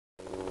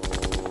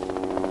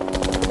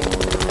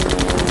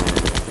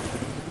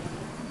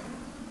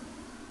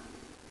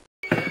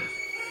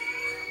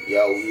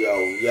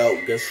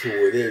Yo, guess who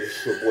it is?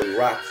 It's your boy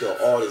Rock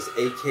the Artist,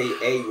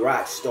 aka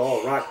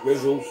Rockstar, Rock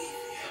Rizzle,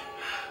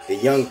 the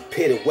young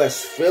pit of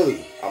West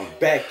Philly. I'm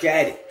back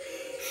at it.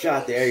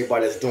 Shout out to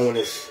everybody that's doing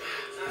this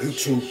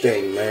YouTube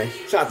thing, man.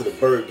 Shout out to the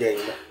Bird Gang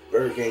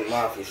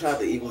Mafia. Shout out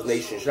to Eagles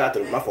Nation. Shout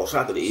out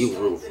to the Eagles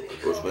Roof.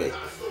 Man.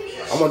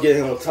 I'm gonna get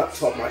him on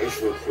talk my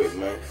issue real quick,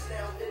 man.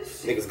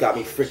 Niggas got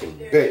me freaking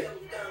bit.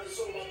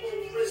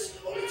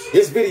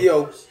 This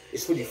video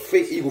is for you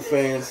fake Eagle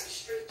fans,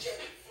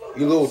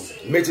 you little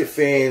midget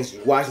fans,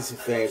 you Washington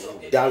fans,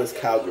 you Dallas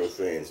Cowgirl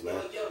fans,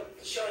 man.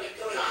 Trying to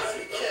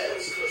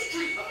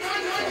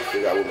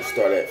figure out where we're gonna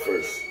start at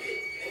first.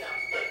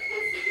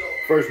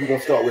 First, we're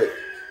gonna start with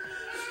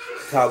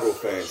Cowgirl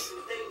fans.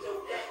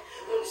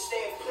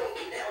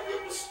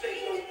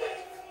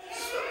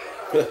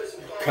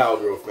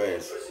 Cowgirl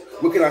fans.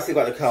 What can I say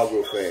about the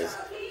Cowgirl fans?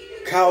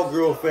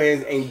 Cowgirl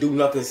fans ain't do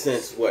nothing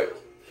since what?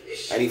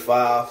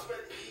 95?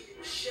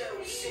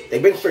 They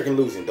been freaking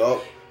losing,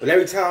 dog. But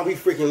every time we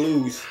freaking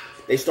lose,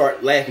 they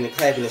start laughing and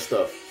clapping and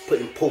stuff,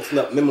 posting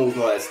up memos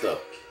and all that stuff.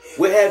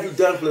 What have you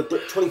done for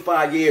the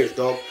 25 years,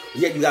 dog?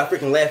 Yet you got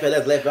freaking laugh at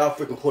us, laugh at our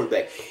freaking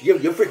quarterback. Your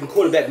freaking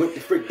quarterback went the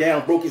frick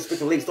down, broke his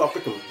freaking leg,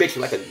 started freaking bitching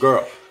like a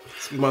girl.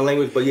 Excuse my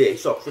language, but yeah, he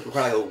started freaking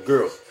crying like a little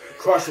girl.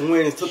 Carson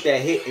Wentz took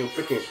that hit and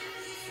freaking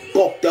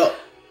bulked up.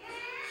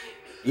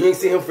 You ain't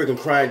see him freaking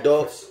crying,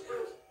 dog.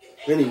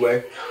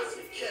 Anyway,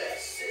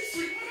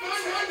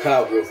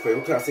 Cowgirl fan,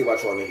 what can I say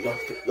about y'all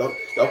niggas?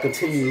 Y'all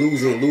continue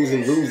losing.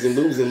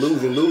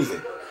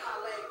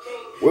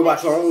 What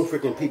about your own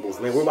freaking peoples,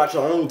 man? What about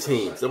your own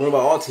teams? Don't worry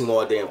about our team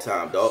all damn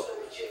time, dog.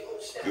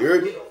 You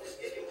heard me?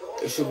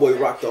 It's your boy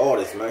Rock the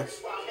Artist, man.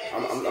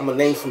 I'm gonna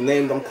name some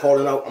names. I'm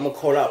calling out. I'm gonna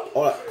call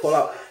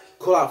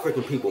out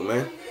freaking people,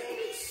 man.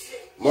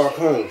 Mark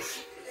Holmes.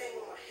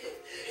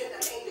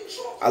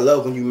 I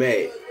love when you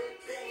mad.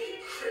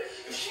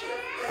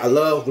 I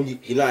love when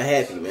you're not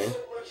happy, man.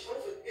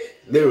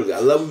 Literally, I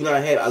love when you're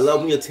not happy. I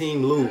love when your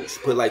team lose.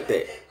 Put it like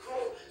that.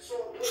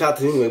 Shout out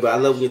to you anyway, but I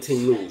love when your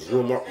team lose.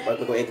 You and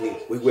Michael Anthony,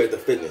 we wear the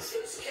fitness.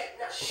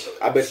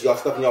 I bet y'all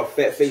stuffing y'all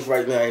fat face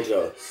right now, ain't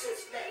y'all?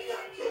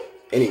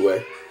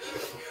 Anyway.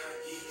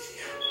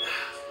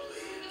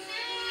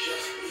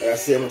 Like I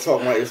said, I'm gonna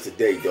talk my ish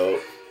today, dog.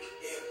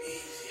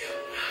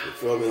 You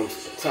feel me?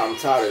 I'm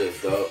tired of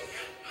this, dog.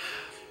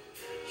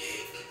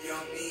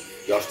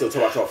 Y'all still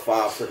talk about y'all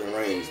 5 freaking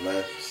rings,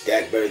 man.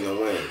 Dak better than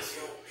wins.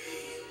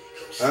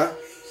 Huh?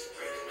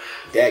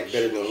 Dak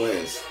better than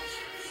wins.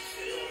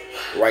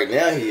 Right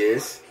now he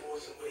is.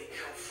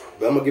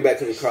 But I'm going to get back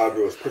to the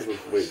Cowgirls. Push me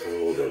away for a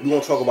little bit. We're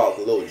going to talk about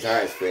the little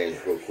Giants fans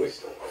real quick.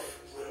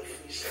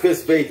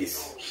 Fist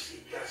Vegas,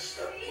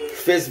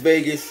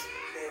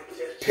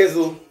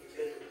 Pizzle,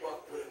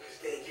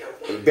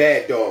 and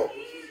Bad Dog.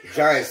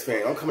 Giants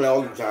fan. I'm coming at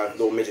all you Giants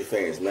little midget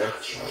fans, man.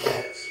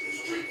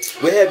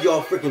 What have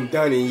y'all freaking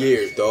done in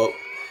years, dog?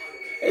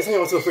 It's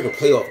not to a freaking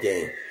playoff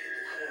game.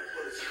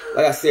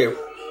 Like I said,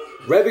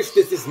 relish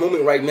this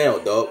moment right now,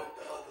 dog.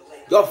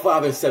 Y'all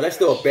 5-7. That's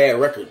still a bad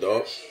record,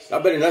 dog.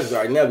 Y'all better than us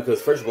right now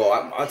because, first of all,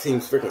 our team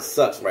freaking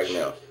sucks right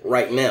now.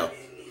 Right now.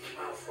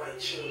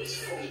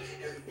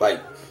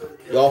 Like,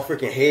 y'all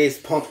freaking heads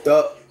pumped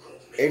up.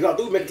 And y'all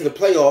do make it to the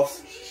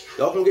playoffs,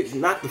 y'all gonna get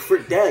knocked the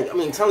frick down. I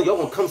mean, I'm telling you,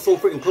 y'all gonna come so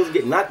freaking close to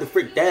get knocked the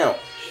frick down.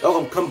 Y'all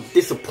gonna come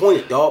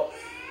disappointed, dog.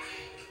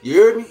 You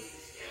heard me?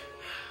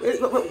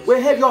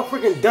 What have y'all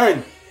freaking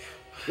done?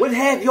 What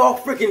have y'all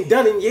freaking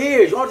done in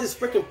years? Y'all just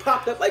freaking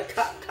popped up like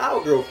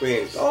Cowgirl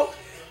fans, dog.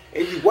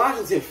 And you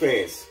Washington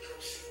fans.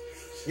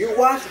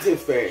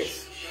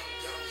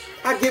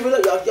 I give it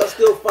up. Y'all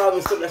still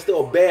 5-7. That's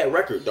still a bad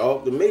record,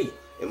 dog, to me.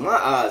 In my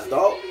eyes,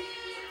 dog.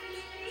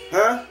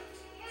 Huh?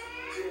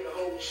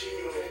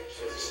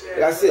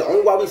 Like I said,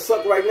 only why we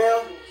suck right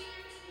now?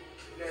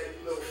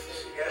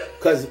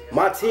 Because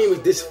my team is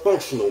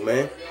dysfunctional,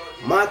 man.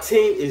 My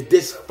team is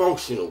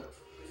dysfunctional.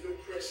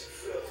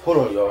 Hold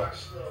on, y'all.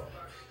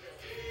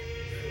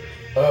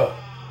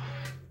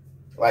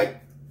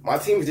 Like, my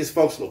team is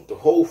dysfunctional. The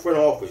whole front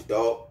office,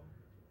 dog.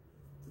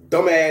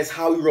 Dumbass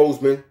Howie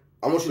Roseman.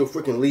 I want you to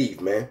freaking leave,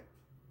 man.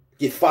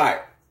 Get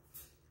fired.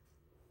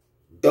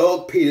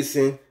 Doug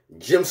Peterson,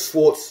 Jim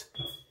Schwartz.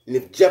 And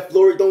if Jeff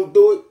Lurie don't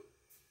do it,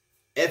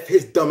 F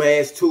his dumb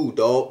ass too,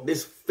 dog.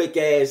 This fake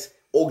ass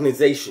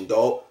organization,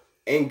 dog.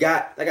 Ain't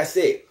got, like I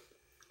said,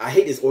 I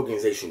hate this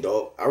organization,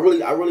 dog. I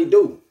really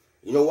do.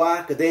 You know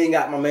why? Because they ain't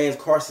got my man's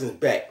Carson's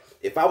back.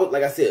 If I was,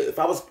 like I said, if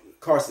I was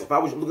Carson, if I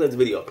was looking at the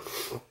video,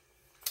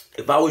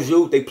 if I was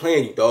you, they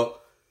playing you, dog.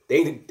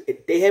 They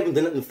haven't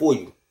done nothing for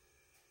you.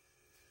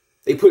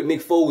 They put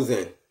Nick Foles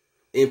in.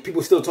 And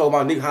people still talk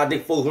about how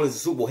Nick Foles won the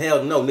Super Bowl.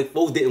 Hell no, Nick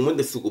Foles didn't win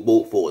the Super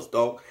Bowl for us,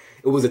 dog.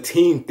 It was a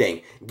team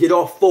thing. Get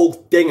off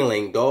Foles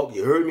dingling, dog.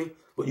 You heard me?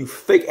 But you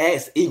fake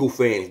ass Eagle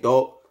fans,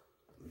 dog.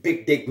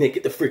 Big Dick Nick,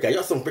 get the freak out.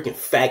 Y'all some freaking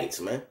faggots,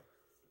 man.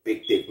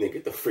 Big Dick Nick,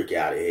 get the freak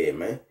out of here,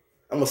 man.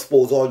 I'm gonna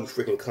expose all you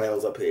freaking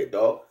clowns up here,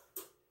 dog.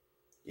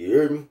 You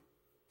heard me?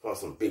 On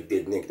some Big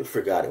Dick Nick, get the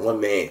freak out of here.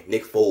 One man,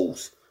 Nick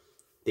Foles.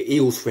 The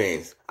Eagles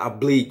fans. I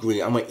bleed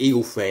green. I'm an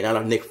Eagle fan, not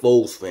a Nick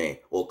Foles fan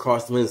or a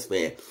Carson Wentz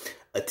fan.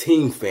 A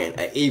team fan,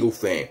 an Eagle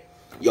fan.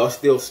 Y'all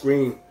still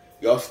scream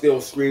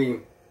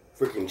freaking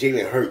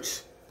Jalen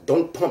Hurts.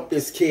 Don't pump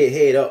this kid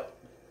head up.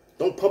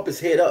 Don't pump his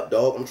head up,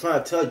 dog. I'm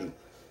trying to tell you.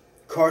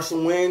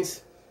 Carson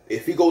Wentz,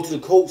 if he go to the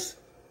Colts,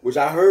 which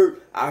I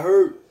heard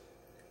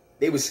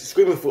they was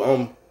screaming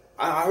for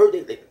I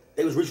heard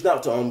they was reaching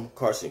out to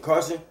Carson.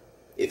 Carson,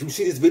 if you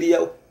see this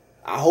video,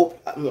 I hope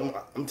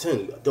I'm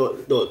telling you,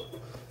 dog,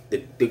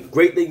 the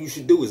great thing you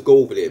should do is go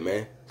over there,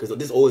 man, because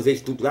this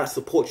organization do not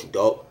support you,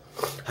 dog.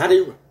 How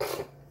they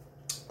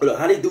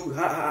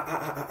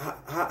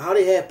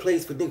have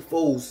plays for Nick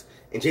Foles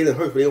and Jalen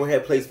Hurts, but they don't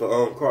have plays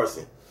for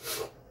Carson.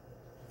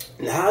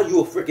 And how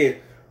you a freaking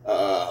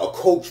a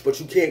coach, but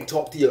you can't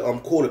talk to your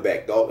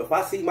quarterback, dog? If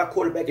I see my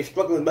quarterback is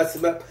struggling,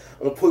 messing up,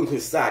 I'm gonna put him to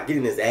the side, get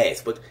in his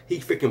ass. But he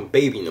freaking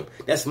babying him.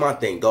 That's my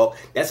thing, dog.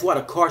 That's why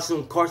the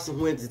Carson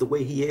Wentz is the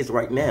way he is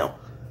right now.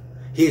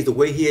 He is the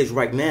way he is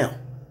right now.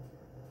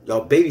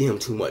 Y'all baby him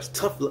too much.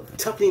 Toughen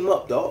him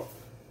up, dog.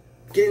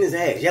 Get in his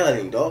ass, yell at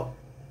him, dog.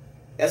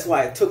 That's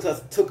why it took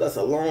us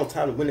a long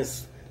time to win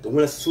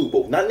the Super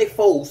Bowl. Not Nick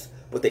Foles,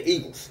 but the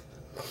Eagles.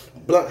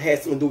 Blunt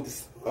had something to do with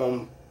this,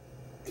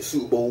 the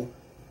Super Bowl.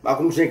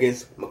 Malcolm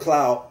Jenkins,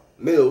 McLeod,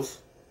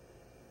 Mills,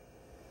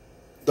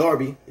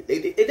 Darby.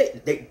 They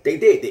did.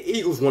 The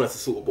Eagles won us the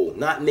Super Bowl,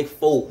 not Nick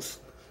Foles.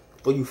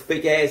 For you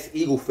fake ass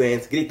Eagle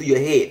fans, get it through your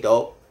head,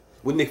 dog.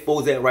 Where Nick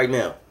Foles at right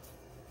now?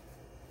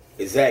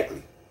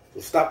 Exactly. So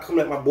stop coming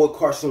at my boy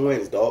Carson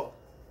Wentz, dog.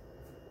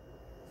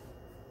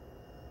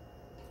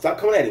 Stop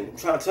coming at him. I'm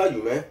trying to tell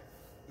you, man.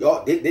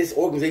 Y'all, this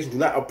organization do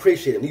not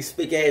appreciate him. These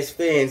fake ass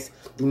fans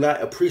do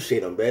not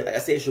appreciate him, man. Like I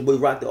said, it's your boy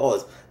Rock the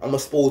Odds. I'm gonna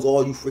expose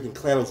all you freaking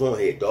clowns on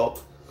here, dog.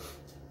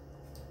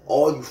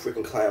 All you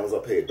freaking clowns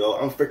up here,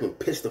 dog. I'm freaking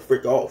pissed the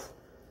frick off.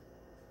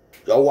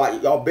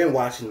 Y'all been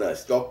watching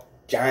us. Y'all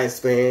Giants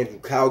fans, you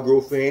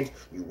Cowgirl fans,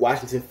 you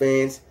Washington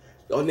fans.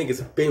 Y'all niggas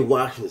have been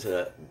watching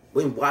us.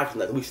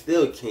 We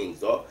still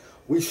kings, dog.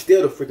 We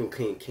still the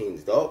freaking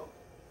kings, dog.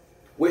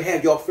 What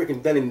have y'all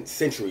freaking done in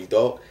centuries,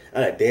 dog?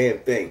 Not a damn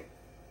thing.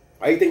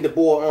 Why you think the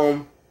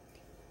boy,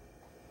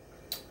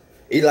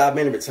 Eli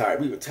Manning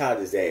retired? We retired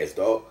his ass,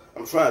 dog.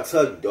 I'm trying to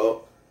tell you,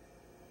 dog.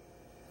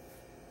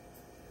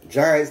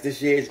 Giants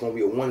this year is going to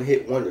be a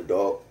one-hit wonder,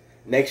 dog.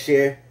 Next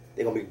year,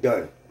 they're going to be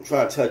done. I'm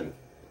trying to tell you.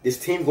 This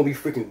team's going to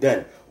be freaking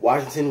done.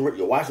 Washington.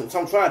 So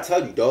I'm trying to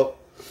tell you, dog.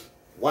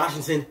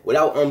 Washington,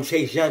 without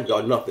Chase Young,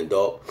 y'all nothing,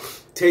 dog.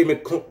 Terry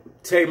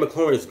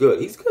McLaurin is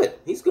good. He's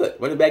good.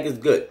 Running back is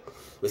good.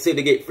 But say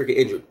they get freaking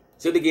injured.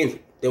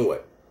 Then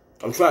what?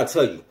 I'm trying to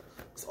tell you.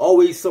 It's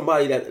always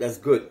somebody that's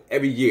good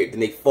every year. Then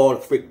they fall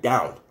the frick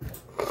down.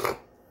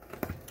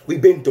 We've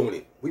been doing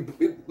it. We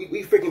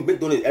freaking been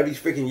doing it every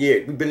freaking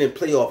year. We've been in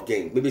playoff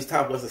games. Maybe it's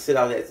time for us to sit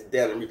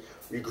down and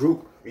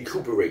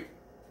recuperate.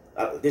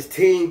 This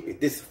team is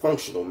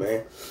dysfunctional,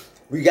 man.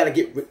 We gotta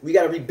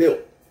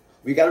rebuild.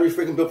 We gotta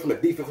freaking build from the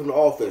defense, from the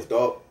offense,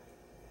 dog.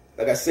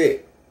 Like I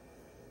said,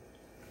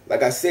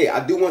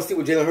 I do want to see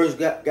what Jalen Hurts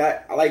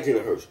got. I like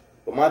Jalen Hurts,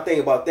 but my thing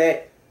about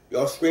that,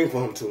 y'all scream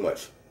for him too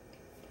much.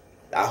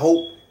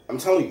 I'm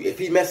telling you, if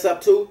he mess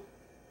up too,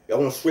 y'all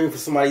want to scream for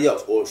somebody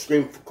else or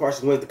scream for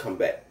Carson Wentz to come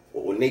back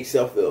or Nate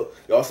Sudfeld.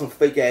 Y'all some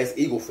fake ass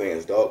Eagle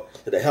fans, dog.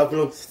 Instead of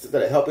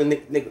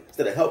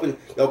helping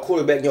y'all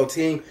quarterback and your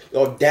team,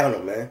 y'all down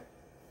him, man.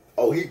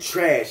 Oh, he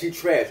trash.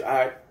 All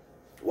right.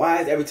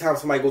 Why is every time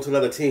somebody go to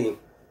another team,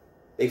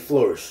 they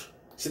flourish?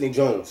 Sidney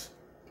Jones,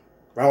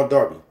 Ronald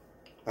Darby,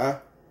 huh?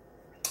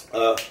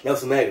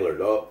 Nelson Aguilar,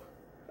 dog.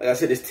 Like I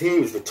said, this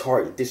team is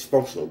retarded,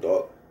 dysfunctional,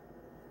 dog.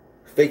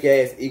 Fake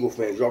ass Eagle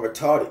fans, y'all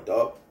retarded,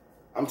 dog.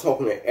 I'm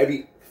talking to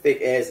every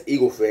fake ass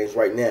Eagle fans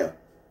right now.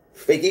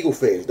 Fake Eagle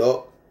fans,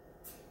 dog.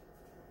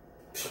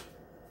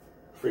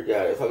 Freak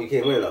out. That's how you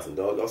can't win nothing,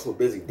 dog. Y'all so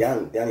busy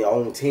down your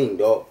own team,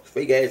 dog.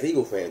 Fake ass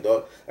Eagle fans,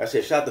 dog. Like I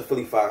said, shout out to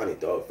Philly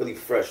 500, dog. Philly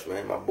Fresh,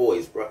 man. My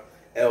boys, bro.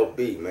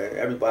 LB, man.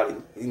 Everybody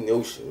in the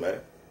ocean, man.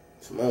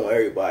 Come on,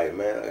 everybody,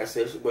 man. Like I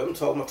said, I'm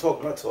talking my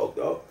talk,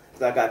 dog.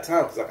 Because I got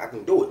time, because I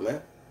can do it,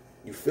 man.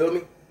 You feel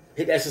me?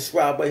 Hit that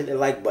subscribe button, hit that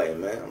like button,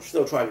 man. I'm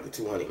still trying to get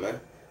to 200,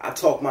 man. I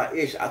talk my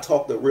ish. I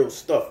talk the real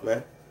stuff,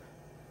 man.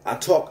 I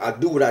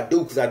do what I do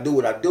because I do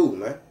what I do,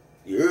 man.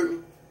 You heard me?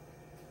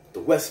 The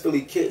West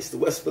Philly Kids, the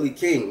West Philly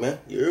King, man.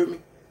 You heard me?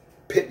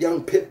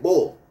 Young Pit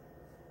Bull.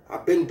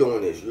 I've been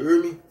doing this, you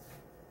heard me?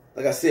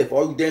 Like I said,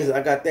 for all you dancers,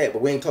 I got that,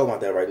 but we ain't talking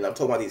about that right now. I'm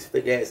talking about these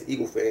fake ass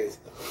Eagle fans.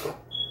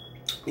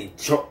 These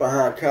chump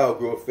behind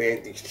Cowgirl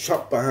fans, these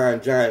chump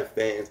behind Giant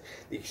fans,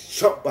 these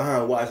chump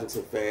behind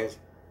Washington fans.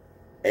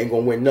 Ain't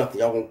gonna win nothing.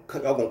 Y'all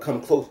gonna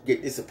come close,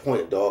 get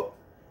disappointed, dog.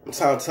 I'm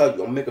trying to tell you, I'm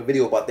gonna make a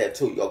video about that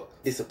too, y'all.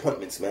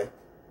 Disappointments, man.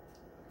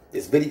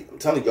 This video, I'm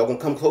telling you, y'all gonna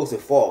come close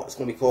and fall. It's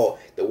gonna be called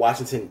the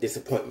Washington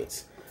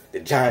Disappointments,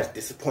 the Giants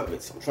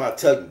Disappointments. I'm trying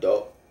to tell you,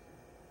 dog.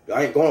 Y'all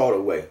ain't going all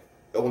the way.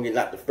 Y'all gonna get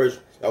knocked the first.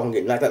 Y'all gonna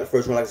get knocked out the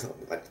first round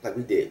like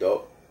we did,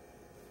 dog.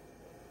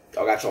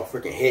 Y'all got y'all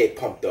freaking head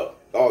pumped up.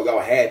 Y'all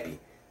happy.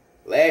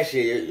 Last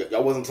year,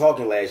 y'all wasn't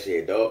talking last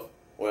year, dog.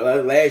 Or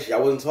last year,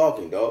 y'all wasn't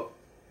talking, dog.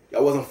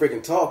 Y'all wasn't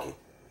freaking talking.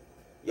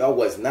 Y'all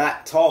was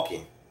not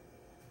talking.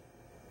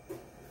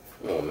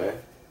 Come on, man.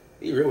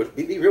 Be real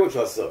with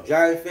yourself.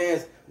 Giant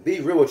fans, be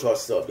real with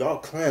yourself. Y'all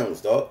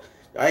clowns, dog.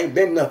 Y'all ain't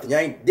been nothing. Y'all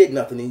ain't did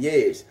nothing in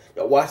years.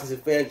 Y'all Washington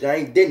fans, y'all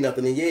ain't did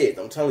nothing in years.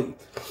 I'm telling you.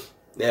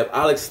 Now, if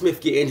Alex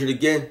Smith get injured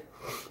again,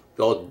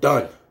 y'all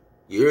done.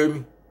 You hear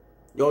me?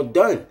 Y'all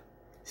done.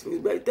 It's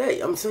like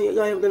that. I'm telling you,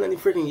 y'all haven't done any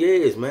freaking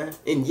years, man.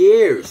 In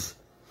years.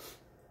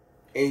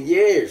 In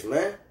years,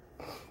 man.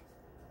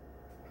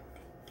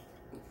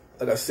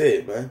 Like I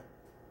said, man.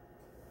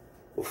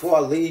 Before I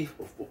leave,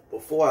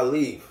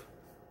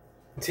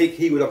 take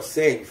heed what I'm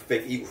saying, you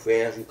fake Eagle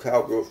fans, you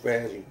Cowgirl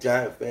fans, you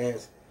Giant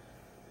fans.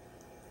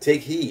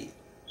 Take heed.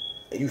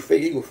 And you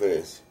fake Eagle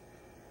fans.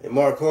 And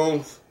Mark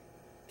Holmes,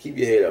 keep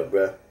your head up,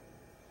 bruh.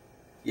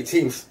 Your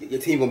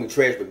team gonna be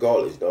trash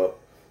regardless, dog.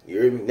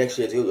 You hear me? Next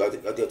year,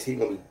 your team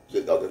gonna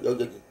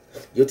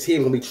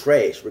be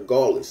trash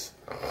regardless.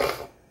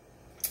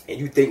 And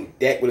you think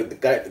Dak would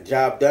have got the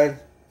job done?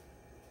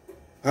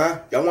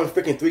 Huh? Y'all won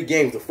freaking 3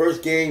 games. The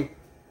first game,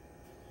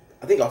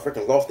 I think y'all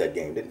freaking lost that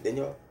game, didn't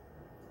y'all?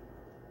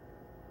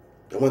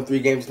 Y'all won 3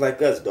 games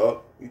like us,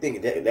 dog. You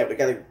think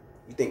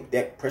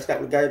Dak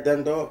Prescott would have got it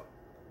done, dog?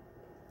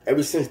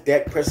 Ever since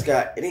Dak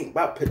Prescott, it ain't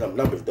about putting up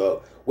numbers,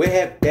 dog. What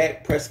have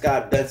Dak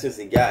Prescott done since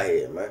he got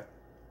here, man?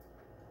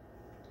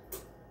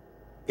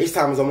 His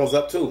time is almost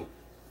up, too.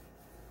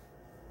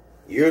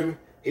 You hear me?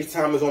 His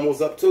time is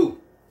almost up, too.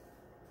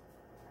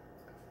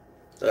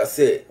 Like I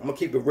said, I'm going to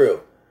keep it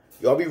real.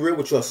 Y'all be real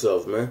with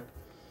yourselves, man.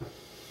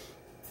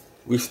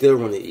 We still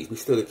run the East. We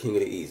still the king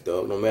of the East,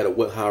 dog. No matter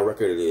what high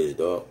record it is,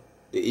 dog.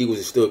 The Eagles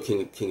is still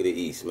king of the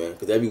East, man.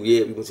 Because every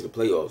year we went to the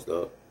playoffs,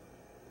 dog.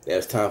 Yeah,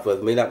 it's time for us.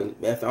 I don't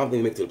think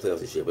we make it to the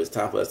playoffs this year, but it's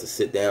time for us to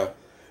sit down,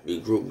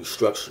 regroup,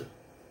 restructure.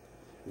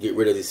 Get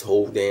rid of this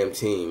whole damn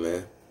team,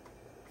 man.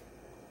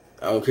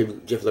 I don't care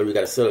if Jeff Lurie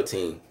got to sell a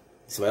team.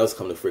 Somebody else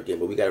come to freaking,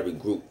 but we got to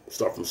regroup,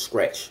 start from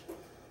scratch.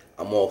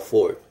 I'm all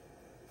for it.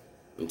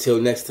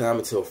 Until next time,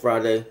 until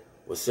Friday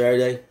or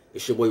Saturday,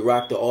 it's your boy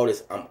Rock the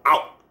Artist. I'm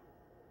out.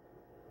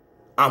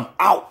 I'm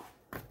out.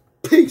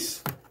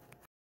 Peace.